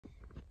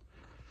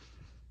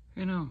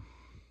You know,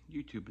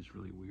 YouTube is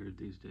really weird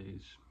these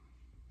days.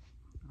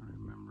 I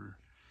remember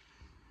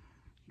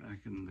back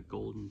in the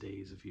golden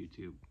days of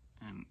YouTube,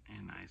 and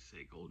I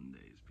say golden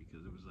days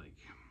because it was like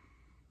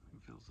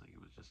it feels like it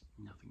was just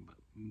nothing but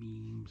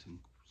memes and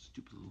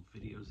stupid little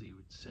videos that you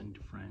would send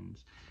to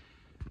friends.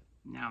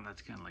 Now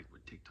that's kind of like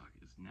what TikTok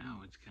is.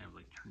 Now it's kind of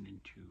like turned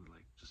into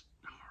like just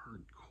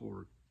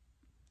hardcore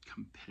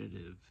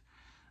competitive,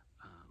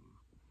 um,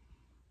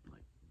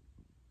 like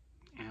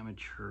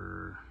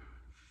amateur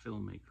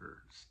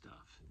filmmaker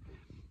stuff.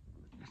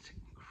 It's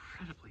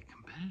incredibly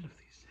competitive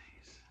these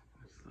days.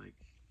 It's like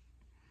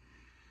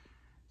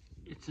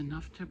it's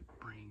enough to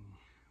bring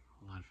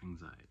a lot of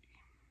anxiety.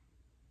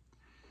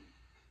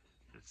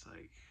 It's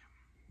like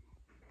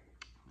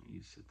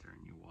you sit there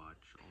and you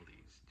watch all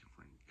these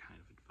different kind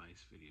of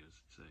advice videos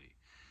that say,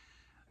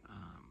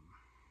 um,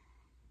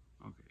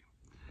 okay,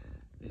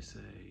 they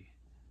say,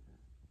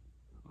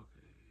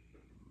 okay,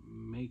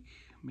 make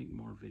make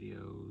more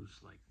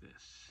videos like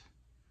this.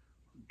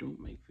 Don't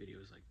make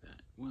videos like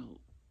that.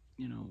 Well,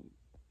 you know,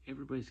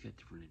 everybody's got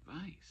different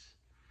advice.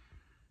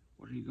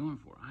 What are you going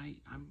for?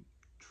 I'm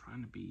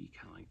trying to be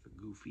kind of like the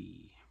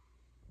goofy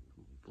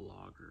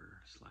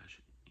vlogger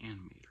slash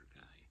animator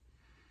guy.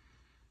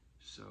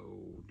 So,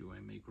 do I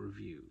make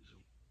reviews?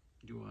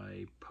 Do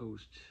I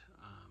post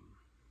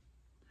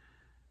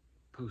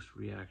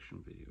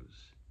reaction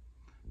videos?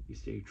 You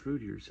stay true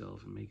to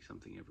yourself and make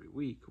something every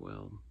week.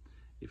 Well,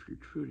 if you're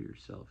true to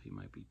yourself, you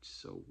might be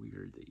so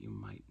weird that you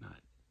might not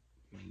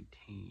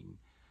maintain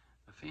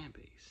a fan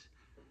base.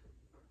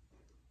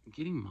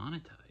 Getting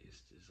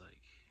monetized is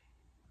like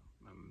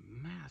a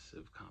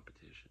massive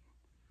competition.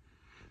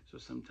 So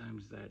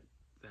sometimes that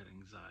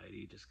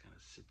anxiety just kind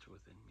of sits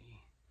within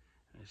me.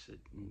 And I sit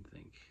and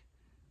think,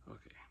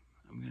 okay,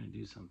 I'm gonna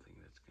do something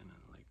that's gonna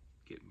like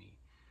get me.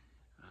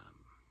 Um,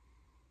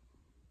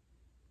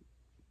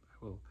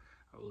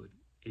 I will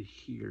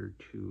adhere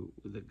to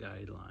the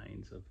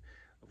guidelines of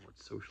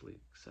what's socially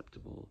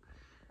acceptable.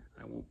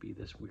 I won't be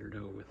this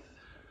weirdo with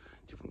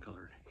different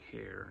colored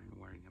hair and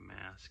wearing a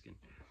mask, and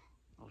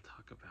I'll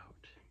talk about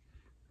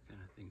the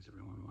kind of things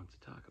everyone wants to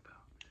talk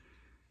about.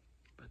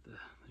 But the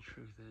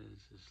truth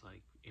is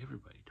like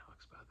everybody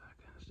talks about that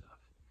kind of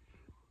stuff.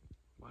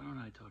 Why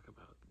don't I talk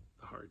about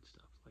the hard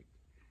stuff, like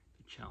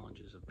the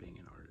challenges of being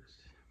an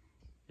artist?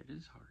 It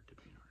is hard to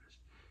be an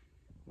artist.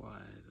 Why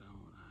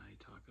don't I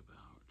talk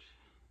about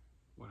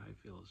what I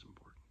feel is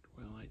important?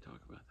 Well, I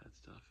talk about that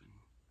stuff and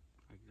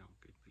I don't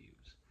get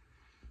views.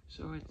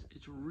 So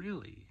it's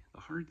really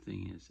the hard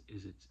thing is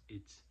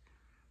it's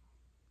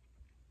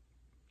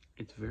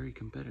very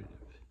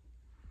competitive.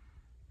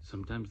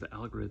 Sometimes the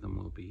algorithm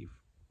will be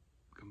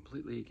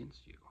completely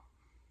against you.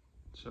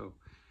 So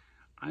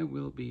I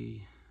will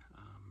be.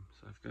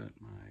 So I've got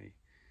my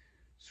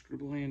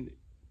Scribbleland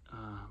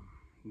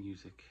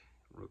music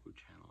Roku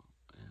channel,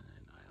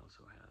 and I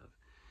also have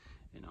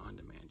an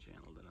on-demand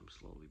channel that I'm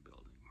slowly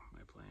building.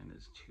 My plan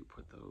is to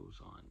put it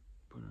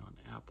on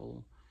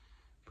Apple,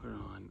 put it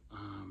on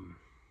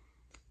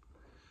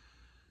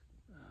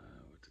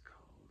what's it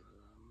called,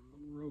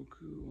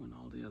 Roku, and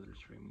all the other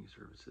streaming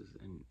services,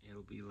 and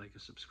it'll be like a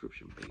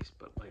subscription based,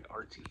 but like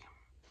artsy,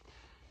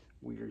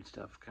 weird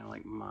stuff, kind of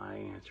like my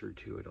answer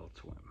to Adult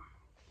Swim.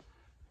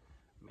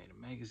 Made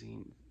a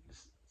magazine,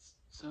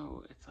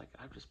 so it's like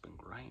I've just been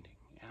grinding,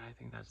 and I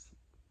think that's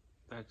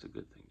a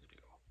good thing to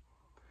do.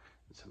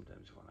 And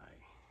sometimes when I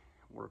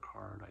work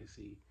hard, I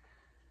see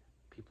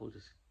people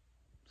just.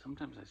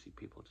 Sometimes I see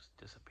people just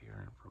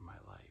disappearing from my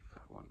life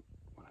when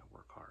I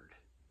work hard,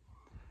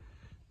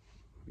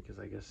 because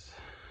I guess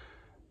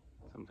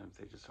sometimes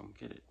they just don't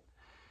get it,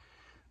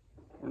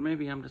 or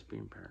maybe I'm just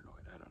being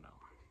paranoid. I don't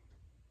know,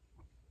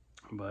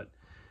 but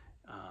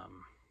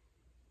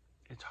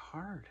it's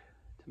hard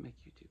to make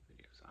YouTube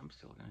videos. I'm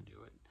still gonna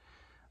do it.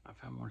 I've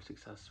had more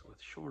success with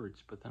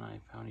shorts, but then I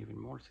found even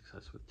more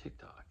success with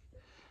TikTok.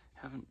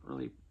 Haven't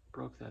really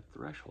broke that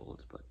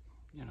threshold, but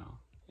you know,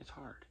 it's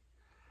hard.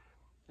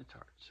 It's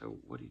hard. So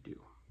what do? Do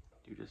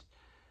you just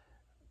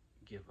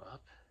give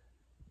up?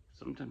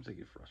 Sometimes I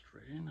get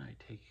frustrated and I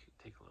take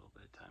a little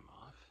bit of time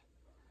off.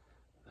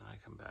 Then I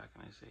come back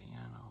and I say,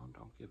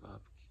 don't give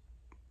up.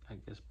 I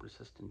guess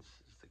persistence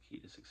is the key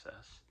to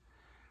success.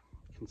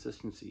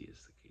 Consistency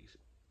is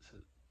the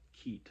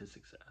key to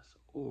success.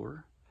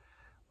 Or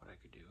what I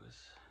could do is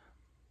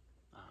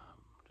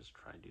just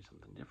try to do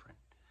something different.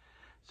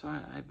 So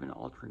I've been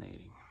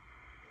alternating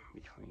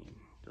between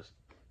just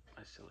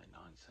my silly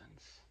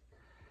nonsense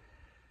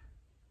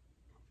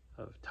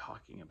of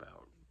talking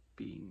about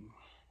being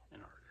an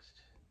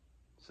artist.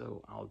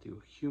 So I'll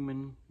do a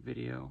human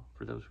video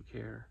for those who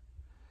care.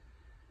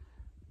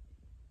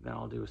 Then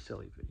I'll do a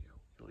silly video.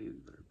 It'll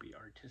either be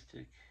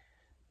artistic,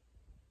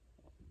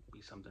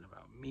 be something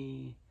about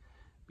me,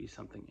 be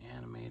something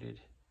animated,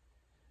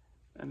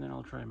 and then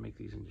I'll try and make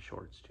these into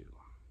shorts too.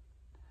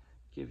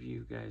 Give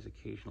you guys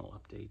occasional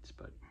updates,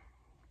 but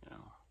you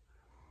know,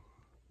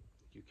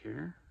 do you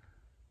care?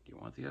 Do you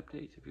want the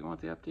updates? If you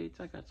want the updates,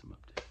 I got some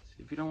updates.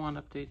 If you don't want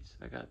updates,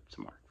 I got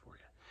some art for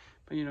you.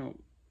 But you know,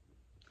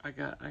 I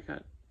got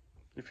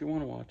If you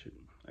want to watch it,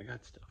 I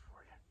got stuff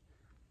for you.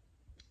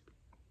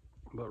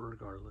 But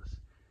regardless,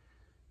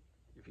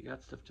 if you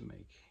got stuff to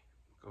make,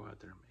 go out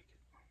there and make it.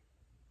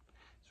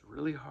 It's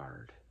really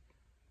hard,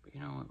 but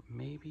you know,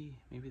 maybe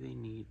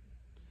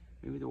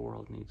the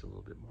world needs a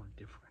little bit more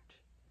different.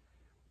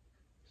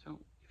 So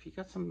if you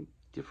got some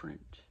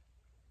different,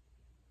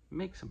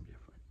 make some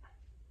different.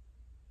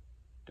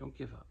 Don't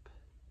give up.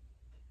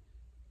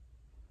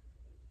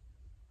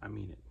 I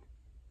mean it.